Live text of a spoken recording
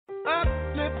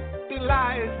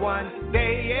lives one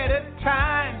day at a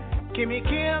time. Kimmy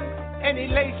Kim and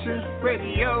Elations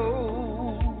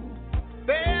Radio.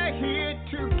 They're here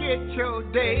to get your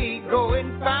day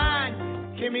going fine.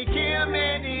 Kimmy Kim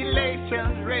and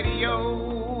Elations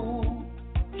Radio.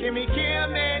 Kimmy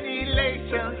Kim and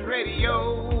Elations Radio.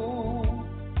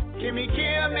 Kimmy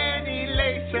Kim and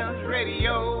Elations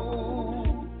Radio.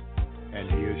 And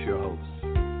here's your host,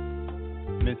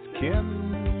 Miss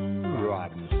Kim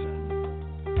Robinson.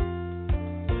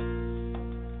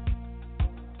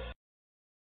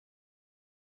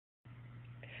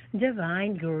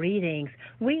 Divine greetings.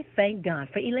 We thank God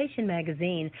for Elation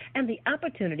Magazine and the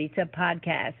opportunity to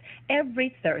podcast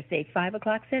every Thursday, 5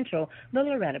 o'clock Central, the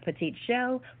Loretta Petit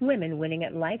Show, Women Winning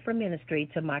at Life from Ministry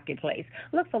to Marketplace.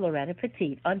 Look for Loretta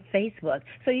Petit on Facebook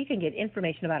so you can get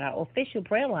information about our official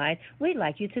prayer line. We'd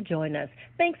like you to join us.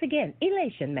 Thanks again,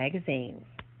 Elation Magazine.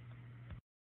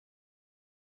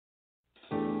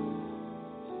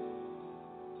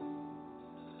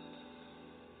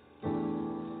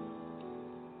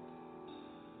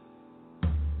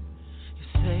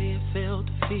 Feel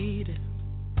defeated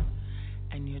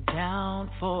and you're down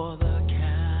for the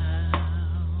count.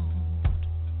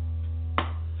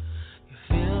 You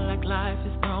feel like life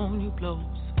has thrown you blows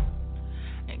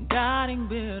and God ain't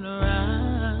been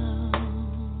around.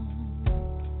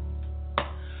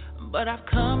 But I've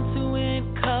come to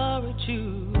encourage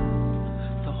you,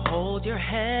 so hold your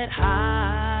head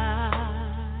high.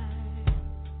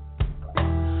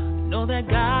 Know that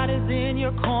God is in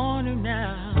your corner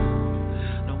now.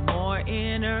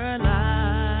 Inner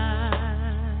life,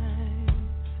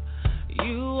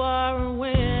 you are a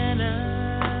winner.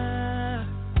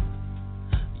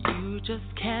 You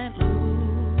just can't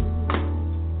lose.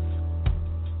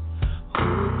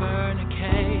 Who burn a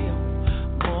KO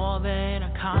more than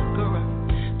a conqueror?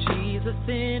 Jesus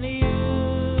in you.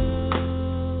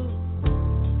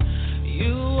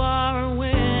 You are a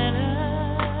winner.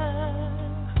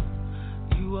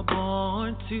 You were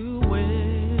born to win.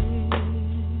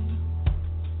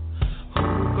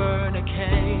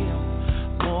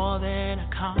 More than a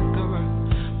conqueror,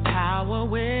 power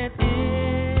within.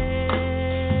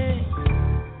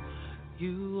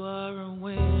 You are a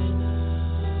winner.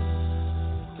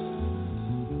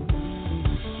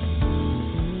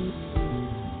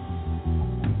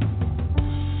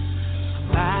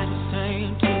 Somebody's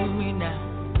saying to me now,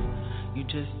 you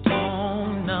just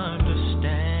don't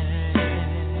understand.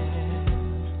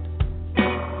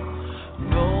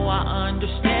 No, I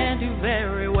understand you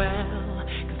very well.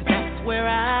 Where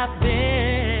I've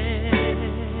been,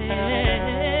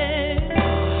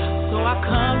 so I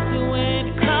come to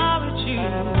encourage you,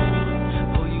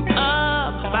 pull you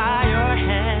up by your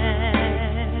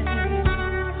hand.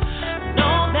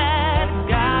 Know that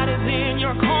God is in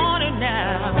your corner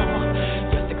now.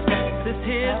 Just expect this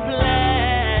His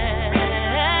plan.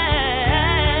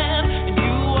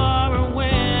 You are a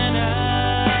winner.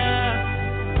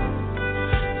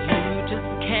 You just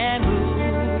can't lose.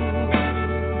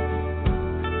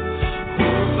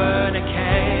 Burn a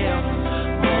chaos,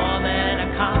 more than a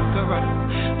conqueror.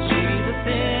 Jesus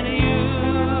in you,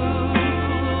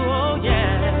 oh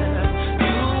yeah.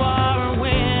 You are a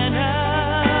winner.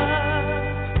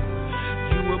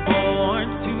 You were born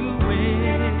to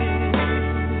win.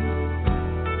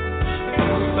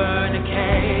 Burn a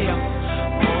chaos,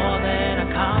 more than a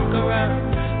conqueror.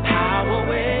 Power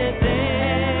within,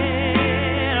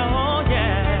 oh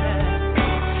yeah.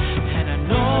 And I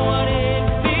know what it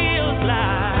feels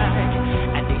like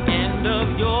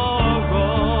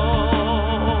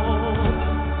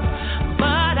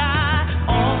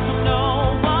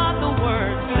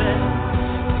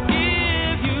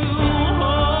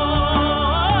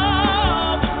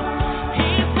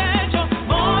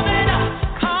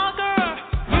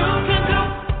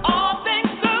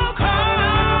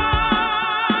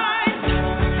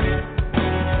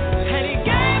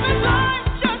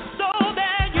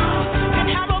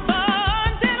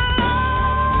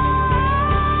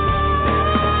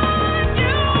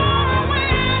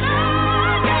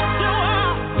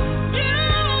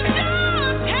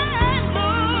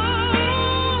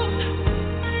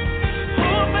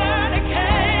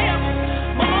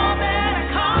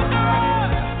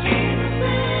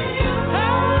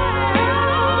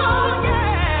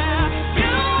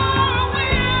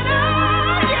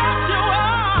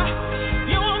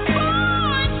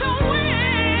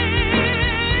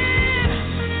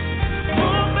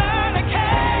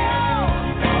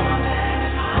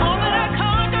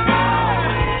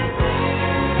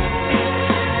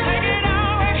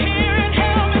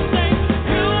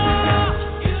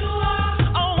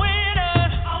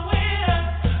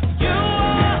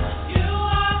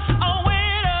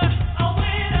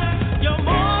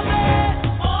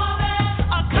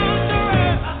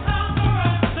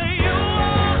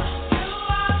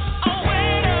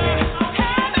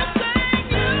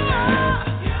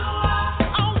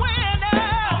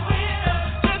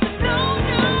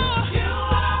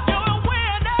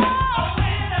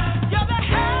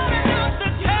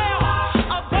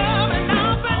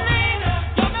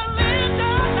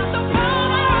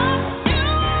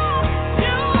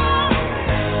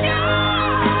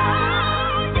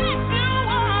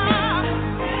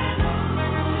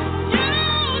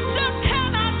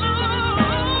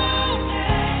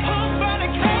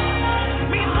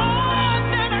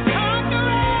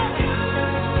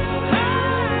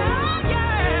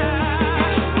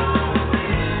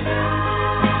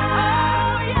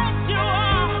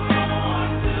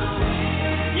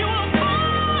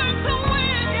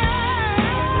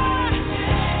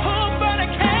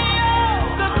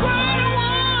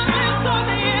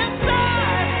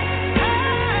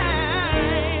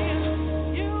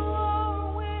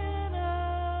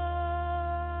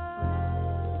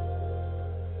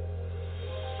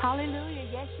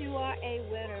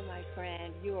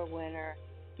a winner.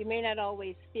 You may not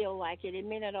always feel like it. It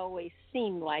may not always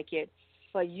seem like it,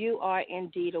 but you are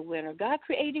indeed a winner. God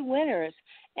created winners,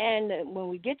 and when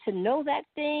we get to know that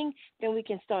thing, then we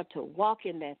can start to walk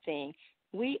in that thing.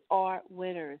 We are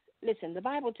winners. Listen, the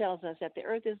Bible tells us that the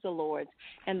earth is the Lord's,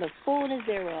 and the fullness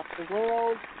thereof, the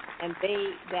world, and they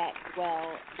that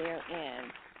dwell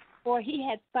therein. For he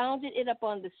had founded it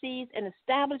upon the seas and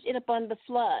established it upon the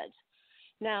floods.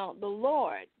 Now, the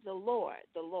Lord,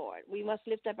 we must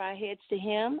lift up our heads to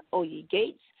him, O ye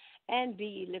gates, and be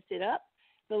ye lifted up.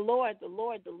 The Lord,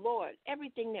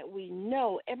 everything that we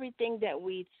know, everything that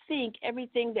we think,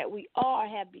 everything that we are,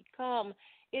 have become,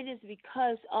 it is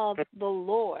because of the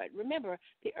Lord. Remember,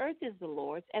 the earth is the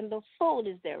Lord's, and the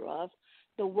fullness thereof.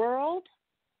 The world,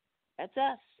 that's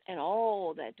us, and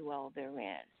all that dwell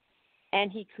therein.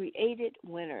 And he created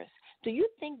winners. Do you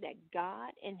think that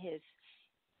God, in his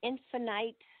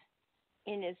infinite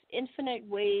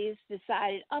ways,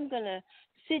 decided, I'm going to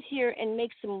sit here and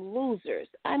make some losers.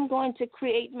 I'm going to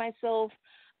create myself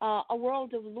a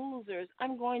world of losers.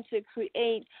 I'm going to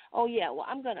create,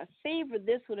 I'm going to favor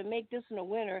this one and make this one a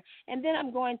winner, and then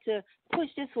I'm going to push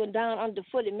this one down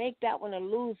underfoot and make that one a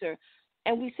loser.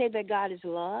 And we say that God is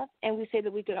love, and we say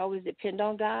that we could always depend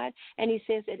on God, and he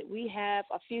says that we have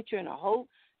a future and a hope.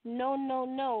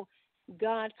 No.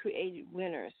 God created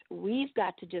winners. We've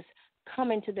got to just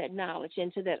come into that knowledge,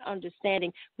 into that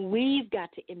understanding. We've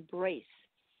got to embrace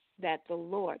that the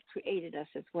Lord created us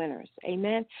as winners.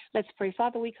 Amen. Let's pray.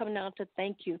 Father, we come now to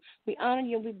thank you. We honor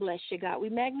you and we bless you, God. We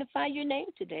magnify your name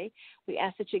today. We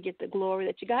ask that you get the glory,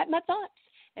 that you guide my thoughts.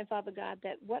 And, Father God,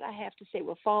 that what I have to say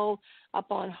will fall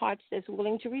upon hearts that's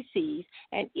willing to receive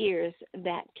and ears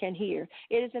that can hear.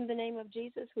 It is in the name of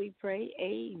Jesus we pray.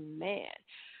 Amen.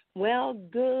 Well,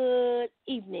 good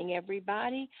evening,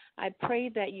 everybody. I pray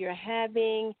that you're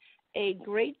having a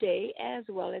great day, as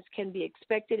well as can be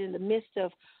expected in the midst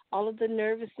of all of the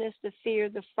nervousness, the fear,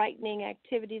 the frightening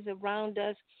activities around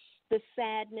us, the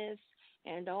sadness,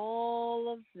 and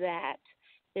all of that.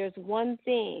 There's one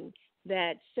thing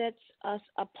that sets us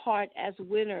apart as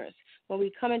winners. When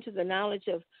we come into the knowledge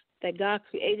of that God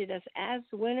created us as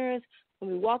winners,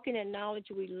 when we walk in that knowledge,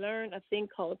 we learn a thing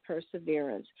called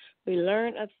perseverance. We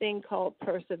learn a thing called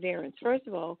perseverance. First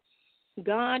of all,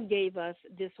 God gave us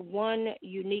this one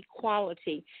unique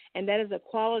quality, and that is a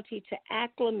quality to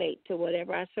acclimate to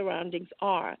whatever our surroundings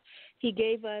are. He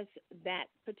gave us that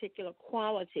particular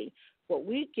quality. What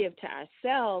we give to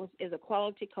ourselves is a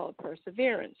quality called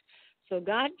perseverance. So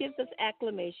God gives us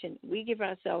acclimation. We give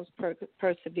ourselves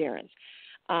perseverance.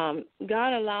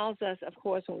 God allows us, of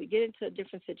course, when we get into a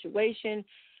different situation,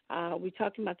 we're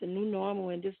talking about the new normal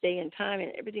in this day and time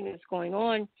and everything that's going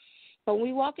on. But when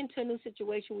we walk into a new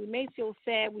situation, we may feel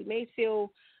sad, we may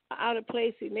feel out of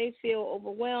place, we may feel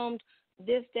overwhelmed,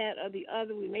 this, that, or the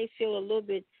other. We may feel a little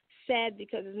bit sad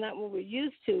because it's not what we're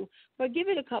used to. But give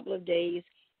it a couple of days.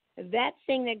 That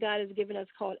thing that God has given us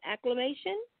called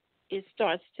acclimation, it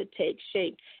starts to take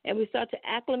shape. And we start to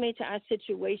acclimate to our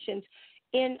situations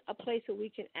in a place where we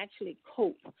can actually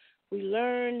cope. We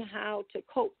learn how to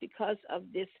cope because of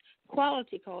this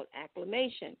quality called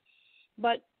acclimation.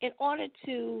 But in order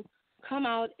to come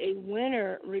out a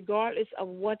winner regardless of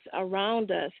what's around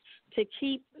us, to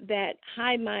keep that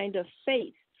high mind of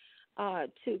faith,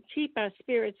 to keep our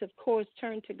spirits, of course,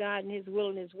 turned to God and his will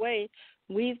and his way,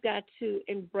 we've got to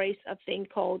embrace a thing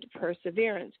called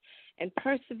perseverance. And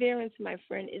perseverance, my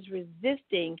friend, is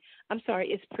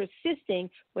persisting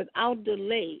without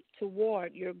delay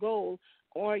toward your goal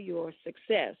or your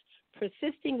success.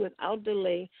 Persisting without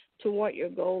delay toward your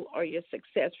goal or your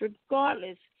success,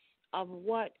 regardless of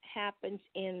what happens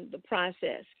in the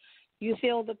process. You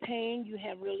feel the pain, you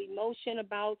have real emotion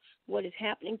about what is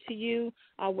happening to you,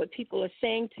 or what people are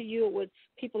saying to you, or what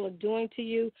people are doing to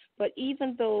you. But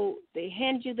even though they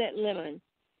hand you that lemon,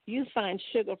 you find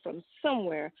sugar from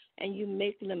somewhere and you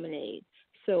make lemonade.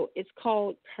 So it's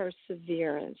called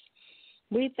perseverance.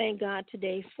 We thank God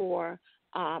today for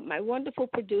my wonderful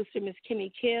producer, Miss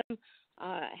Kimmy Kim.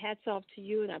 Hats off to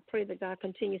you, and I pray that God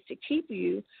continues to keep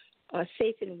you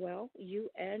safe and well, you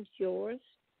and yours.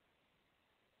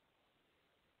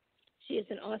 She is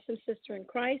an awesome sister in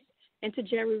Christ. And to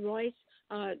Jerry Royce,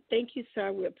 thank you,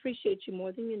 sir. We appreciate you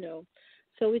more than you know.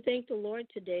 So we thank the Lord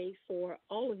today for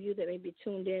all of you that may be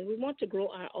tuned in. We want to grow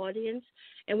our audience,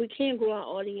 and we can't grow our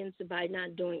audience by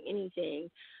not doing anything,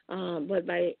 but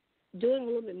by doing a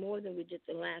little bit more than we did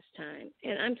the last time.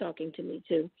 And I'm talking to me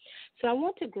too. So I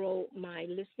want to grow my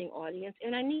listening audience,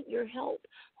 and I need your help.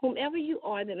 Whomever you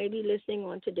are that may be listening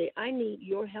on today, I need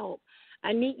your help.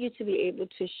 I need you to be able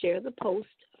to share the post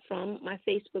from my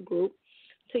Facebook group,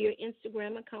 to your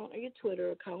Instagram account or your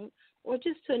Twitter account, or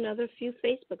just to another few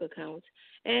Facebook accounts.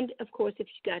 And, of course, if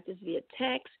you got this via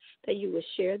text, that you will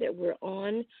share that we're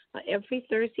on every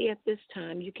Thursday at this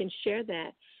time. You can share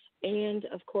that. And,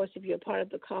 of course, if you're a part of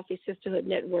the Coffee Sisterhood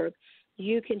Network,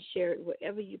 you can share it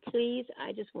wherever you please.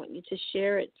 I just want you to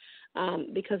share it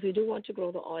because we do want to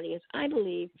grow the audience. I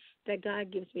believe that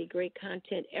God gives me great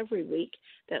content every week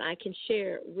that I can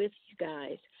share with you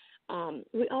guys.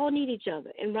 We all need each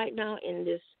other. And right now in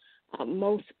this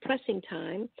most pressing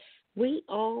time, we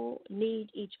all need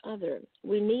each other.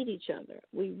 We need each other.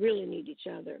 We really need each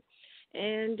other.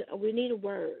 And we need a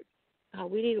word.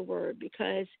 We need a word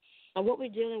because what we're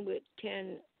dealing with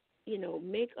can,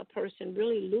 make a person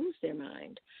really lose their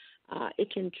mind. It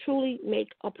can truly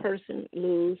make a person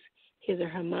lose his or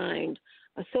her mind.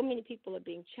 So many people are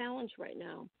being challenged right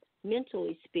now,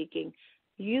 mentally speaking.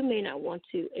 You may not want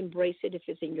to embrace it if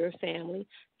it's in your family.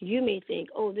 You may think,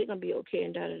 oh, they're going to be okay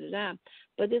and da-da-da-da.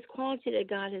 But this quality that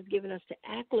God has given us to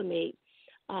acclimate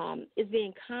is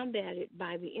being combated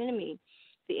by the enemy.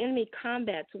 The enemy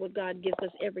combats what God gives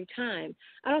us every time.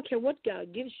 I don't care what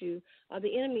God gives you.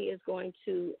 The enemy is going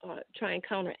to try and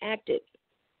counteract it.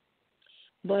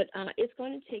 But it's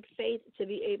going to take faith to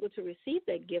be able to receive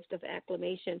that gift of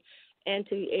acclimation and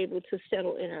to be able to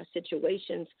settle in our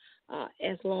situations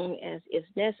as long as is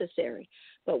necessary.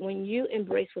 But when you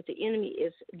embrace what the enemy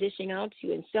is dishing out to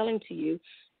you and selling to you,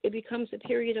 it becomes a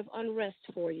period of unrest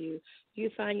for you. You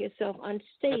find yourself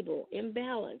unstable,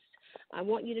 imbalanced. I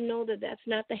want you to know that that's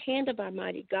not the hand of our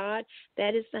mighty God.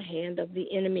 That is the hand of the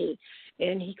enemy.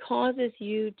 And he causes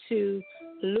you to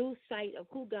lose sight of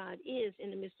who God is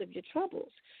in the midst of your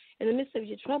troubles. In the midst of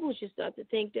your troubles, you start to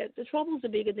think that the troubles are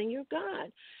bigger than your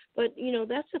God. But,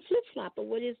 that's a flip-flop of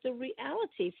what is the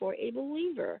reality for a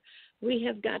believer. We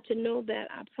have got to know that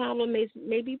our problem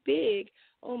may be big.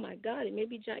 Oh, my God, it may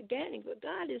be gigantic, but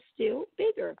God is still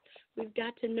bigger. We've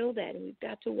got to know that, and we've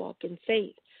got to walk in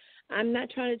faith. I'm not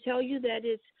trying to tell you that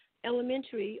it's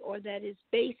elementary or that it's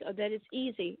base or that it's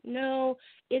easy. No,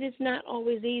 it is not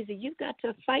always easy. You've got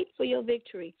to fight for your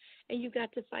victory, and you've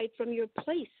got to fight from your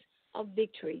place of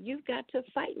victory. You've got to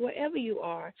fight wherever you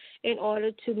are in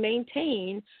order to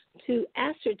maintain, to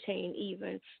ascertain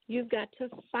even. You've got to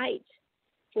fight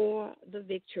for the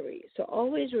victory. So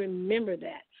always remember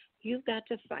that. You've got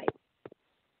to fight.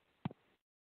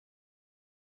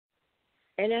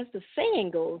 And as the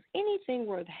saying goes, anything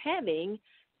worth having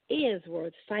is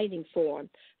worth fighting for.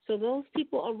 So those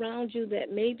people around you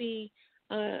that may be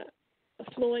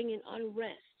flowing in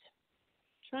unrest,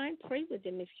 try and pray with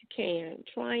them if you can.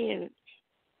 Try and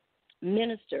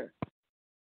minister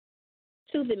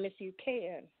to them if you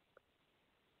can.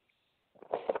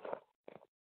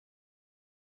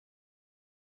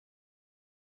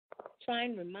 Try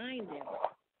and remind them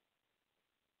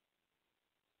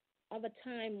of a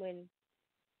time when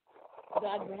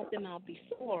God brought them out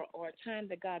before, or a time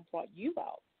that God brought you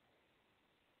out.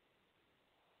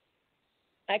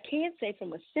 I can't say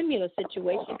from a similar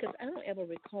situation because I don't ever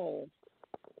recall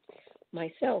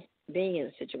myself being in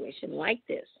a situation like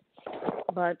this.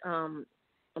 But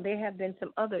there have been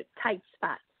some other tight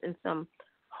spots and some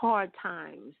hard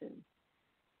times and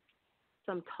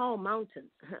some tall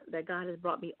mountains that God has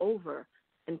brought me over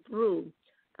and through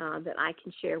that I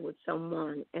can share with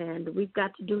someone. And we've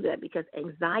got to do that because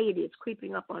anxiety is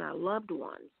creeping up on our loved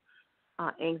ones.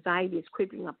 Anxiety is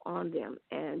creeping up on them,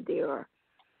 and they are,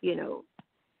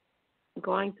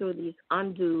 going through these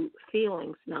undue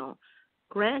feelings now.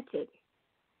 Granted,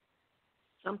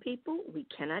 some people we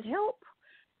cannot help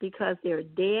because they're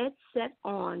dead set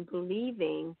on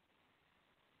believing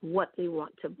what they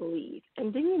want to believe.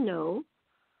 And do you know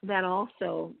that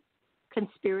also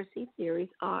conspiracy theories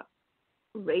are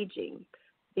raging?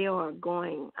 They are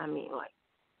going,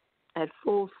 at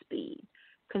full speed.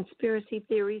 Conspiracy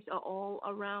theories are all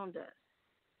around us.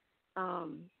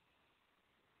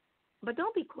 But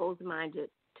don't be closed-minded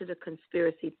to the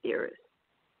conspiracy theorists,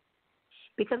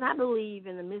 because I believe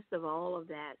in the midst of all of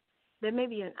that, there may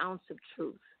be an ounce of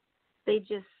truth. They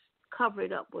just cover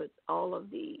it up with all of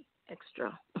the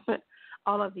extra,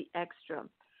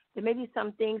 There may be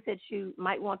some things that you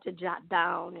might want to jot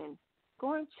down and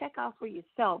go and check out for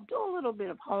yourself. Do a little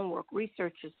bit of homework,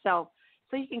 research yourself,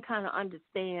 so you can kind of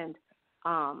understand,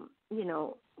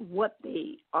 what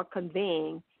they are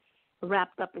conveying,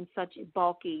 wrapped up in such a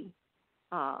bulky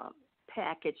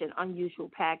package, an unusual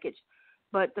package.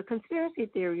 But the conspiracy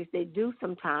theories, they do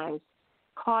sometimes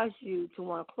cause you to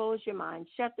want to close your mind,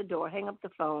 shut the door, hang up the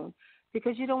phone,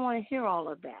 because you don't want to hear all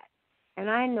of that. And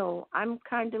I know I'm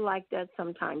kind of like that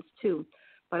sometimes too.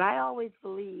 But I always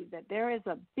believe that there is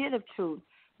a bit of truth.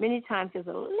 Many times there's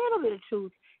a little bit of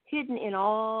truth hidden in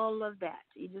all of that.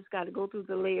 You just got to go through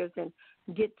the layers and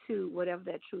get to whatever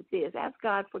that truth is. Ask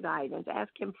God for guidance.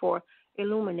 Ask him for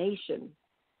illumination,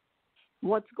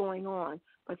 what's going on.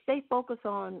 But stay focused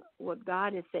on what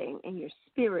God is saying in your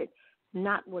spirit,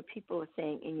 not what people are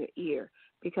saying in your ear.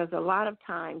 Because a lot of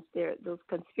times those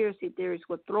conspiracy theories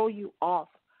will throw you off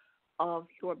of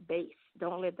your base.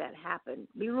 Don't let that happen.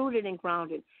 Be rooted and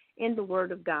grounded in the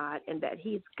Word of God, and that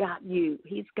he's got you.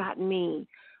 He's got me.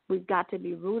 We've got to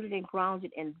be rooted and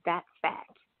grounded in that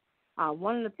fact.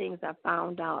 One of the things I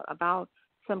found out about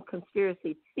some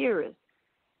conspiracy theorists,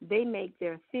 they make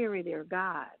their theory their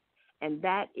God, and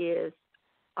that is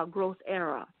a gross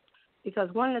error.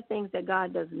 Because one of the things that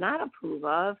God does not approve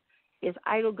of is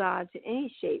idol gods in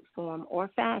any shape, form, or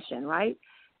fashion, right?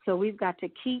 So we've got to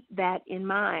keep that in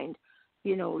mind.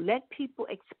 You know, let people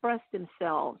express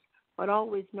themselves, but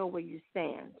always know where you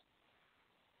stand.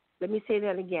 Let me say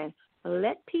that again.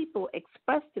 Let people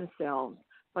express themselves,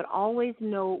 but always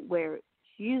know where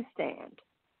you stand.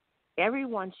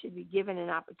 Everyone should be given an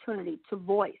opportunity to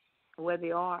voice where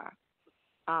they are.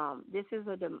 This is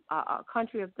a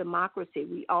country of democracy.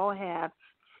 We all have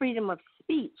freedom of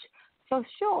speech. So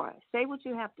sure, say what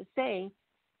you have to say,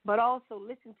 but also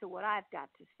listen to what I've got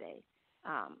to say.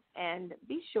 And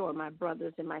be sure, my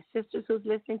brothers and my sisters who's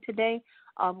listening today,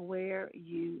 of where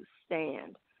you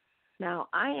stand. Now,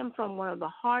 I am from one of the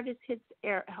hardest hit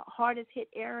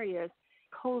areas,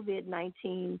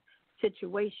 COVID-19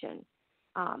 situation.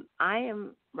 I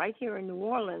am right here in New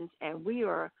Orleans, and we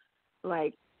are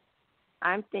like,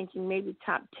 I'm thinking maybe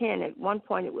top 10. At one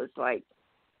point it was like,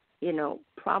 you know,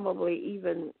 probably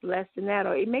even less than that,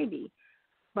 or it may be.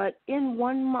 But in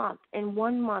 1 month,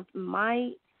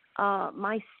 my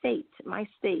state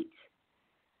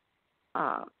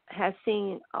has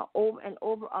seen an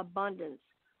overabundance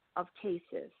of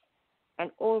cases,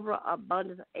 an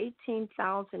overabundance of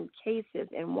 18,000 cases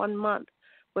in 1 month,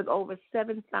 with over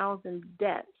 7,000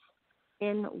 deaths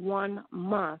in 1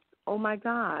 month. Oh my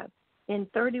God! In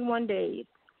 31 days.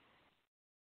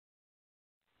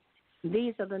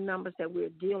 These are the numbers that we're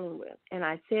dealing with. And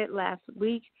I said last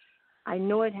week, I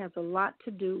know it has a lot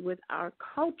to do with our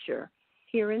culture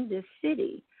here in this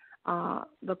city.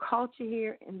 The culture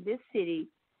here in this city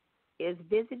is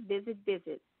visit, visit,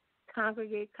 visit,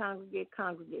 congregate, congregate,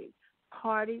 congregate,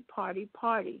 party, party,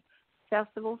 party,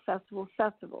 festival, festival,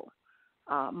 festival,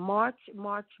 march,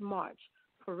 march, march,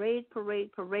 parade,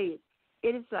 parade, parade.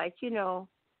 It is like, you know,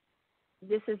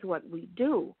 this is what we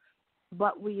do.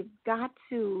 But we've got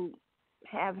to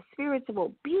have spirits of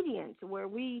obedience where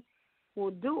we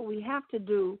will do what we have to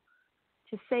do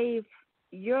to save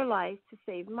your life, to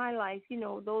save my life, you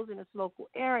know, those in this local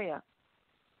area.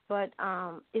 But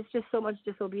it's just so much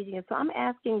disobedience. So I'm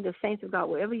asking the saints of God,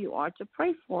 wherever you are, to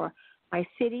pray for my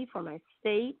city, for my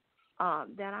state,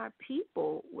 that our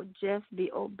people would just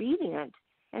be obedient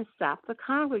and stop the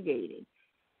congregating.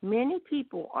 Many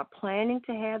people are planning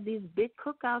to have these big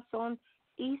cookouts on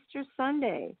Easter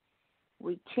Sunday.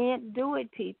 We can't do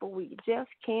it, people. We just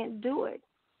can't do it.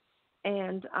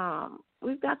 And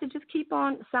we've got to just keep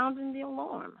on sounding the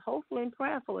alarm. Hopefully and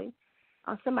prayerfully,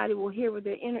 somebody will hear with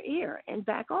their inner ear and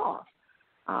back off.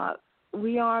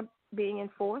 We are being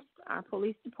enforced. Our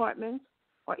police departments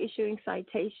are issuing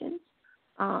citations,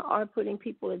 are putting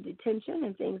people in detention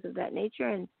and things of that nature.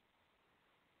 And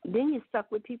then you're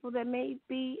stuck with people that may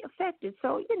be affected.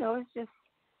 So, you know, it's just,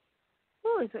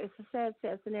 it's a sad,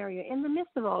 sad scenario. In the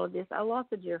midst of all of this, I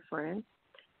lost a dear friend.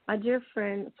 My dear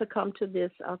friend succumbed to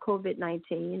this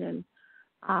COVID-19, and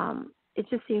it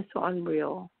just seems so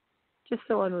unreal, just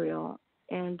so unreal.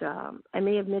 And I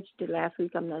may have mentioned it last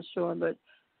week, I'm not sure, but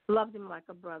loved him like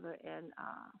a brother. And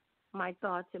my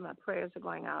thoughts and my prayers are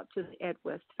going out to the Ed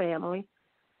West family,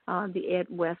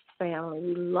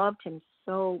 We loved him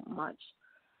so much.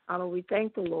 We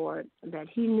thank the Lord that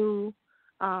he knew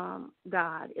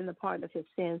God in the pardon of his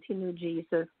sins. He knew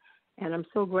Jesus, and I'm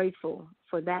so grateful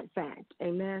for that fact.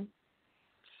 Amen.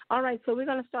 All right, so we're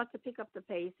going to start to pick up the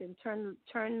pace and turn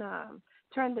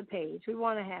the page. We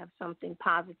want to have something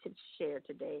positive to share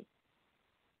today.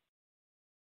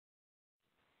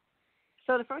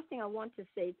 So the first thing I want to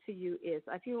say to you is,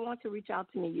 if you want to reach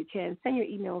out to me, you can send your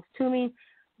emails to me,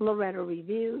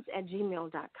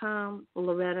 LorettaReviews@gmail.com,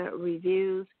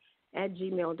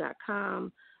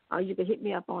 LorettaReviews@gmail.com. You can hit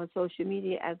me up on social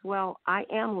media as well. I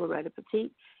am Loretta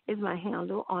Petit is my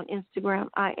handle on Instagram.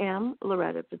 I am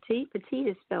Loretta Petit. Petit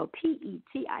is spelled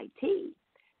P-E-T-I-T.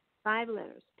 5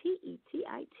 letters,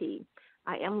 P-E-T-I-T.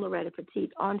 I am Loretta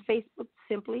Petit. On Facebook,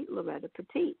 simply Loretta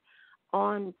Petit.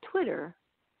 On Twitter,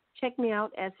 check me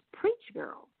out as Preach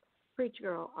Girl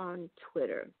on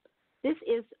Twitter. This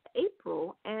is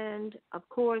April. And, of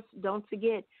course, don't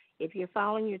forget, if you're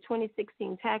filing your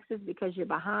 2016 taxes because you're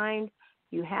behind,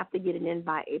 you have to get it in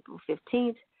by April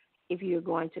 15th if you're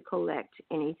going to collect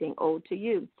anything owed to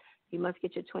you. You must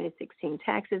get your 2016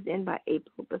 taxes in by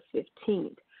April the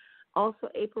 15th. Also,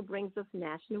 April brings us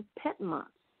National Pet Month.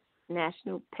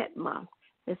 National Pet Month.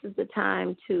 This is the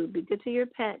time to be good to your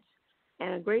pets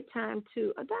and a great time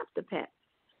to adopt a pet.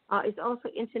 It's also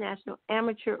International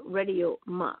Amateur Radio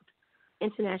Month.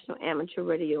 International Amateur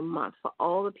Radio Month. For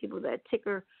all the people that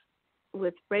tinker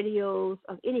with radios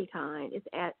of any kind,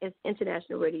 it's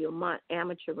International Radio Month,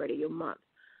 Amateur Radio Month.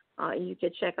 And you can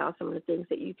check out some of the things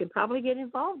that you can probably get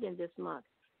involved in this month,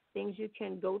 things you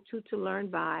can go to learn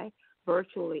by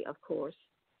virtually, of course,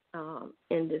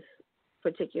 in this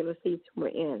particular season we're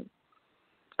in.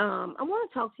 I want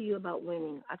to talk to you about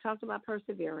winning. I talked about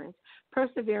perseverance.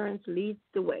 Perseverance leads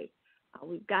the way.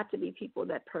 We've got to be people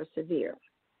that persevere.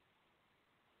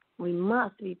 We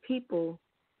must be people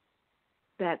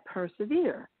that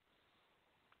persevere.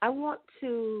 I want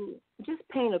to just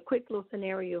paint a quick little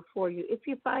scenario for you. If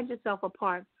you find yourself a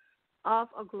part of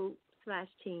a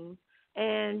group/team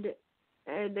and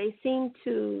they seem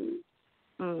to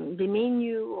demean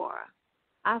you or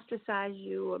ostracize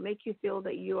you or make you feel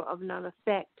that you're of none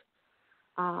effect,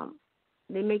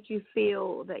 they make you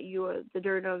feel that you're the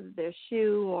dirt of their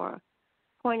shoe or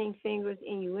pointing fingers,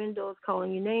 innuendos,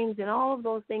 calling you names, and all of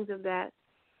those things of that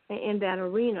in that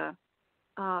arena,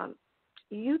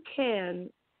 you can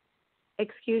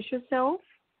excuse yourself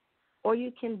or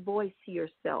you can voice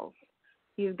yourself.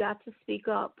 You've got to speak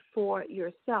up for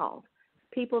yourself.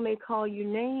 People may call you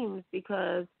names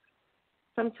because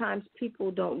sometimes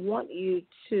people don't want you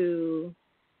to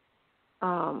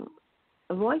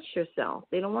voice yourself.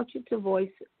 They don't want you to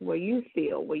voice where you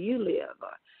feel, where you live,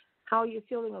 or how you're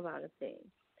feeling about a thing.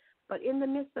 But in the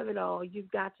midst of it all,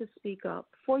 you've got to speak up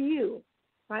for you,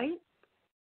 right?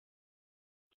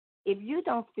 If you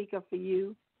don't speak up for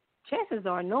you, chances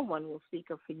are no one will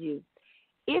speak up for you.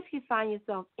 If you find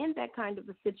yourself in that kind of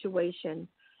a situation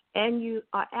and you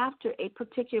are after a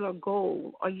particular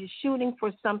goal or you're shooting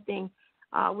for something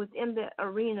within the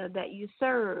arena that you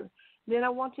serve, then I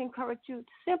want to encourage you to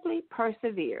simply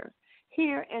persevere.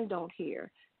 Hear and don't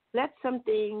hear. Let some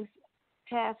things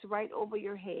pass right over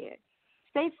your head.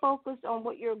 Stay focused on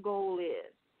what your goal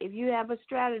is. If you have a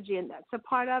strategy and that's a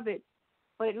part of it,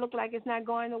 but it looked like it's not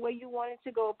going the way you want it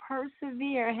to go,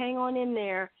 persevere, hang on in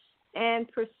there,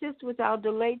 and persist without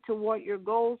delay toward your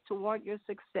goals, toward your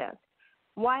success.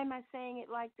 Why am I saying it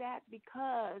like that?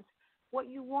 Because what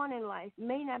you want in life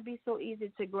may not be so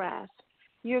easy to grasp.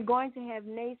 You're going to have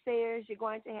naysayers. You're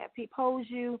going to have people oppose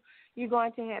you. You're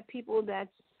going to have people that's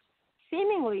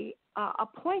seemingly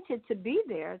appointed to be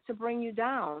there to bring you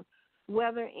down,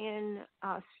 whether in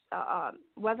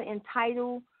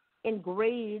title, in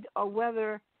grade, or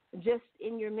whether just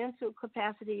in your mental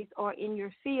capacities or in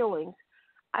your feelings.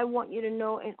 I want you to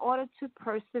know in order to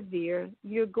persevere,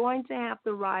 you're going to have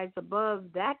to rise above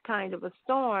that kind of a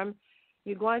storm.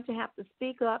 You're going to have to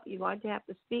speak up, you're going to have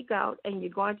to speak out, and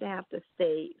you're going to have to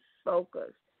stay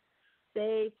focused.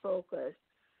 Stay focused.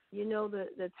 You know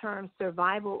the term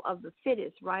survival of the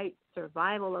fittest, right?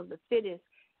 Survival of the fittest.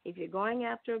 If you're going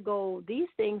after a goal, these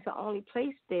things are only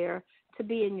placed there to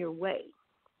be in your way.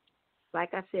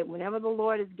 Like I said, whenever the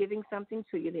Lord is giving something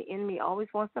to you, the enemy always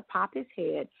wants to pop his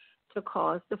head to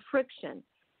cause the friction.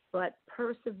 But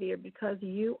persevere because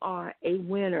you are a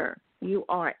winner. You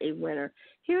are a winner.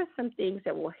 Here are some things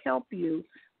that will help you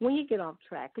when you get off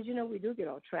track, because, you know, we do get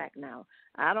off track now.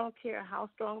 I don't care how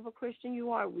strong of a Christian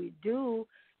you are. We do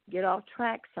get off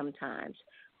track sometimes.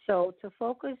 So to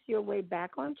focus your way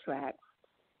back on track,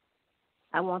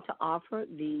 I want to offer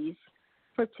these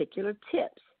particular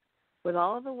tips. With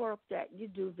all of the work that you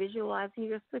do visualizing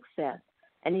your success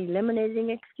and eliminating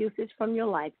excuses from your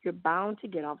life, you're bound to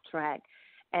get off track.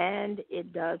 And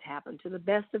it does happen to the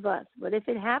best of us. But if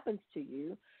it happens to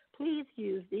you, please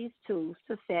use these tools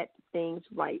to set things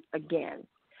right again.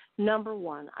 Number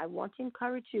one, I want to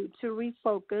encourage you to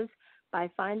refocus by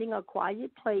finding a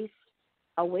quiet place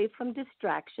away from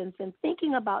distractions and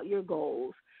thinking about your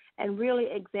goals and really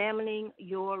examining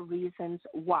your reasons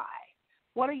why.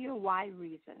 What are your why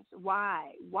reasons?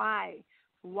 Why? Why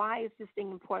is this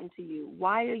thing important to you?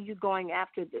 Why are you going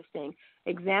after this thing?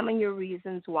 Examine your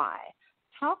reasons why.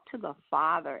 Talk to the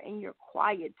Father in your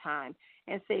quiet time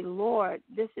and say, Lord,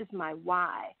 this is my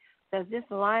why. Does this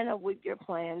line up with your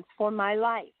plans for my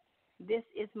life? This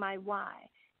is my why.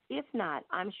 If not,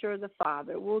 I'm sure the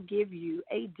Father will give you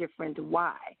a different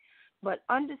why. But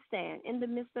understand, in the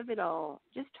midst of it all,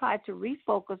 just try to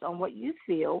refocus on what you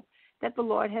feel that the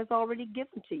Lord has already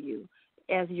given to you.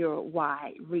 as your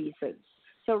why reasons.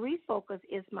 So refocus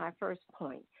is my first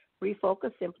point.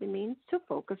 Refocus simply means to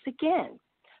focus again.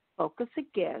 Focus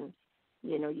again.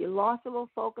 You know, you lost a little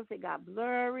focus. It got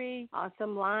blurry.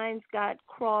 Some lines got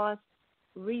crossed.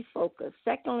 Refocus.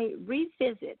 Secondly,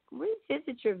 revisit.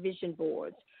 Revisit your vision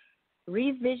boards.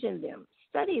 Revision them.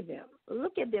 Study them.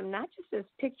 Look at them not just as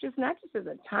pictures, not just as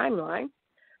a timeline,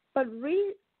 but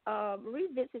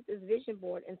revisit this vision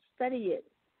board and study it.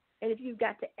 And if you've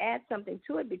got to add something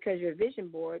to it, because your vision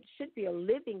board should be a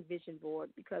living vision board,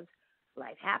 because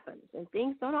life happens and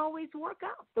things don't always work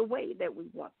out the way that we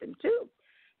want them to.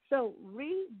 So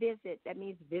revisit, that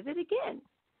means visit again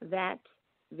that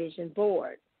vision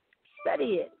board.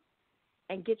 Study it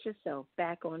and get yourself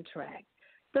back on track.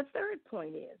 The third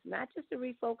point is not just to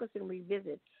refocus and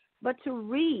revisit, but to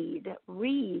read.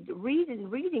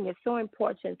 And reading is so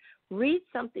important. Read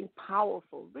something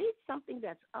powerful. Read something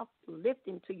that's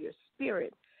uplifting to your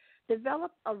spirit.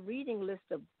 Develop a reading list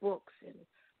of books and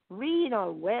read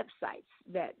on websites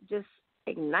that just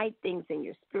ignite things in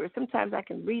your spirit. Sometimes I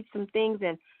can read some things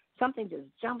and something just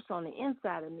jumps on the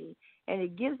inside of me, and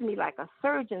it gives me like a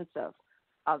surge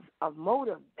of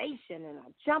motivation, and I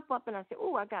jump up and I say,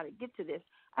 oh, I got to get to this.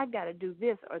 I got to do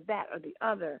this or that or the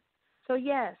other. So,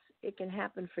 yes, it can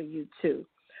happen for you too.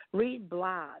 Read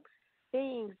blogs,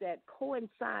 things that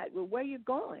coincide with where you're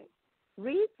going.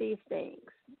 Read these things.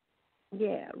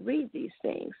 Yeah, read these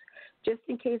things. Just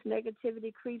in case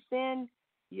negativity creeps in,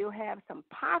 you'll have some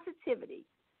positivity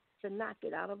to knock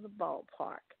it out of the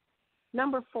ballpark.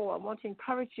 Number 4, I want to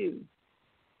encourage you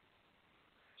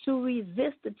to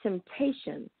resist the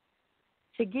temptation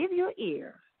to give your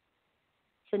ear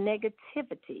to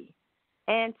negativity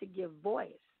and to give voice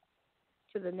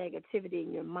to the negativity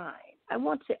in your mind. I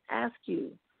want to ask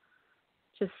you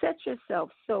to set yourself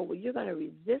so where you're going to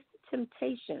resist the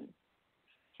temptation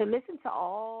to listen to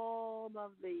all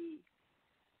of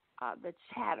the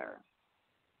chatter.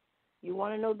 You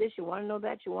want to know this, you want to know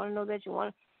that, you want to know that,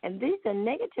 and these are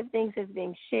negative things that's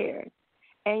being shared.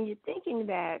 And you're thinking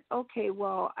that, okay,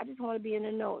 well, I just want to be in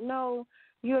the know. No,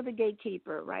 you're the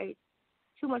gatekeeper, right?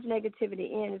 Too much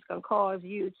negativity in is going to cause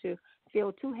you to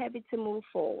feel too heavy to move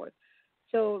forward.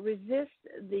 So resist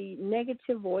the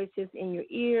negative voices in your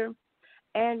ear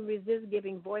and resist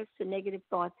giving voice to negative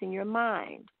thoughts in your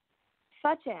mind,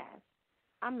 such as,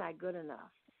 I'm not good enough.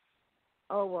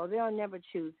 Oh, well, they'll never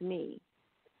choose me.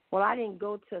 Well, I didn't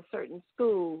go to a certain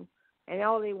school, and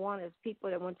all they want is people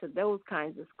that went to those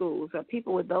kinds of schools or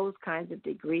people with those kinds of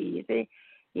degrees. They're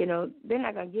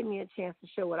not going to give me a chance to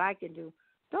show what I can do.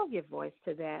 Don't give voice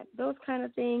to that. Those kind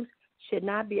of things should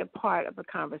not be a part of the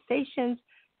conversations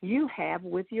you have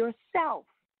with yourself.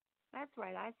 That's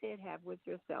right. I said have with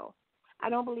yourself. I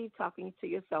don't believe talking to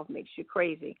yourself makes you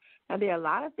crazy. Now, there are a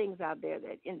lot of things out there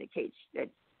that indicate that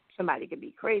somebody could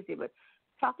be crazy, but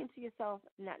talking to yourself,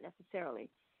 not necessarily.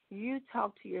 You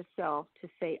talk to yourself to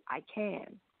say, I can,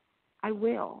 I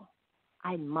will,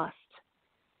 I must.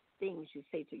 Things you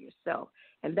say to yourself,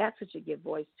 and that's what you give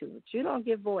voice to. But you don't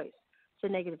give voice to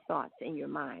negative thoughts in your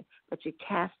mind, but you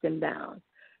cast them down.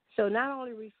 So not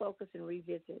only refocus and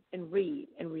revisit and read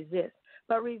and resist,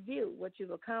 but review what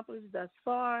you've accomplished thus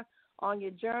far on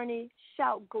your journey.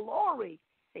 Shout glory.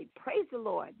 Say, praise the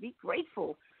Lord. Be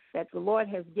grateful that the Lord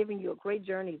has given you a great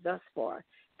journey thus far,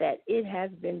 that it has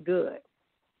been good.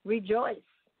 Rejoice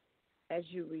as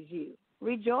you review.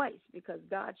 Rejoice because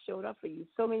God showed up for you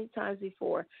so many times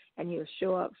before, and he'll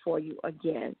show up for you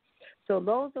again. So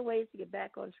those are ways to get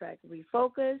back on track.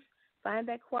 Refocus, find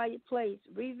that quiet place,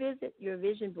 revisit your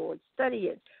vision board, study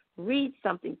it, read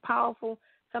something powerful,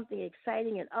 something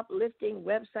exciting and uplifting,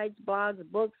 websites, blogs,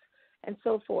 books, and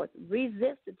so forth.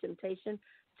 Resist the temptation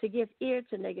to give ear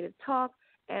to negative talk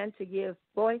and to give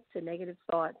voice to negative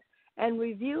thoughts. And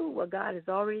review what God has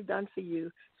already done for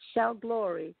you. Shout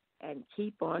glory and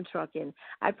keep on trucking.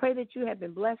 I pray that you have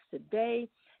been blessed today.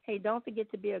 Hey, don't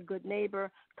forget to be a good neighbor.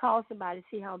 Call somebody,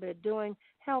 see how they're doing.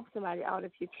 Help somebody out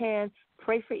if you can.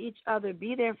 Pray for each other.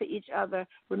 Be there for each other.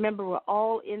 Remember, we're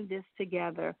all in this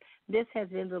together. This has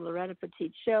been the Loretta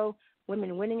Petit Show,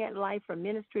 Women Winning at Life from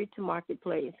Ministry to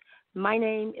Marketplace. My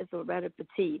name is Loretta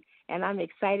Petit, and I'm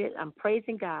excited. I'm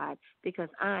praising God because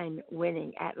I'm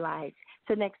winning at life.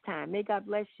 Till next time, may God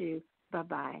bless you.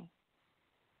 Bye-bye.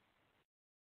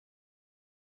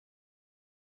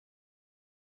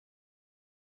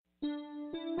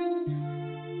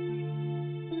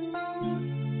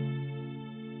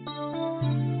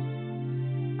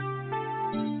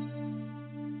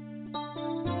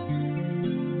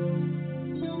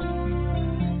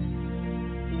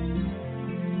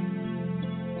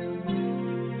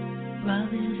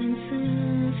 Brothers and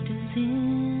sisters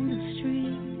in the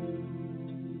street,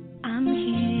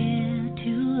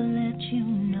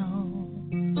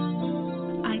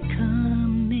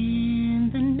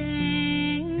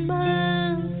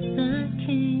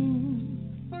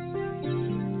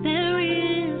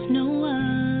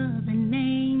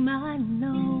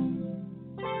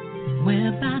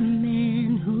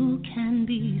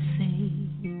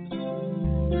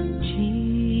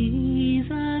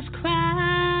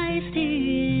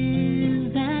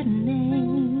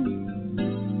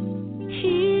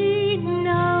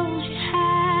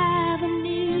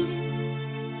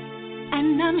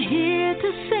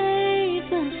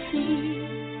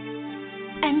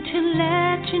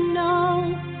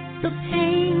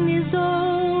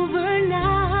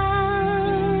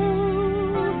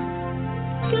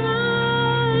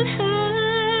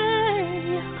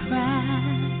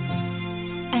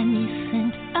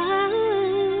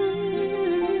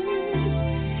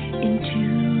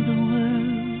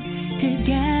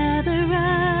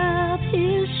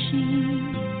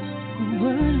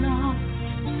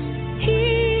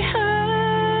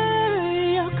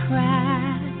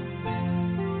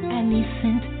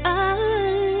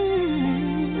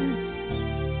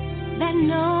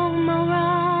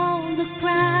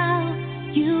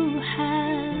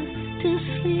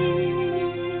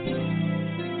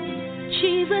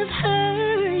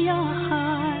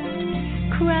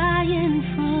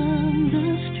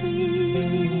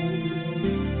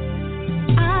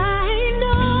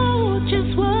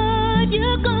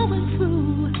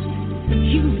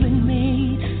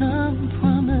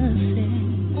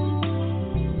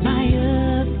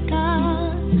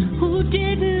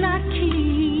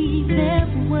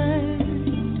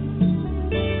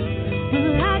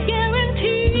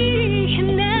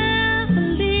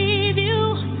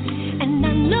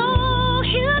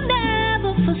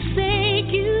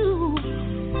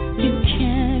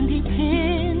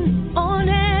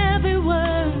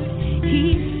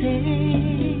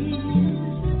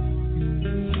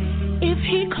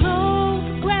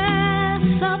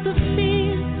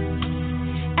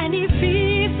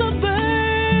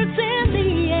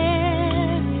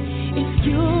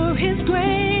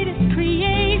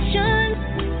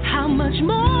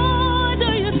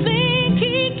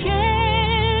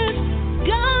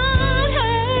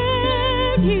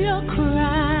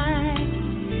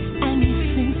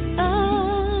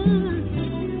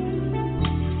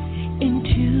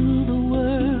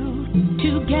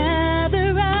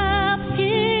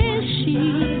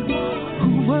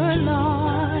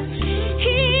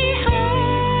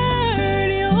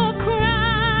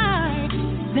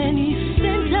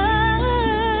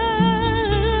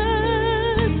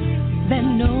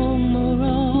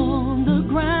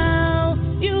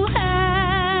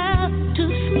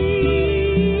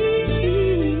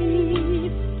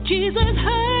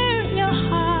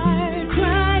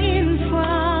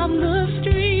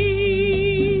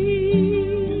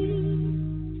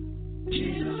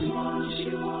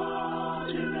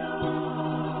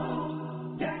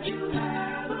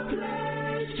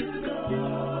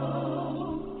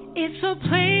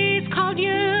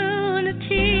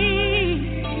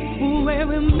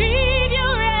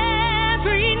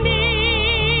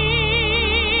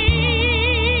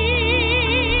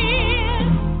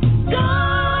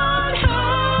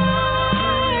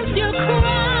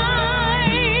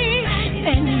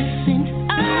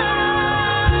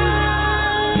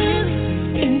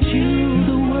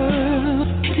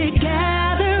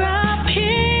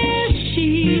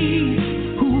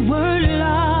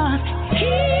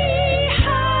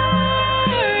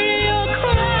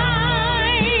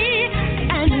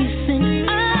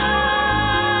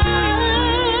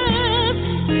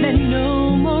 No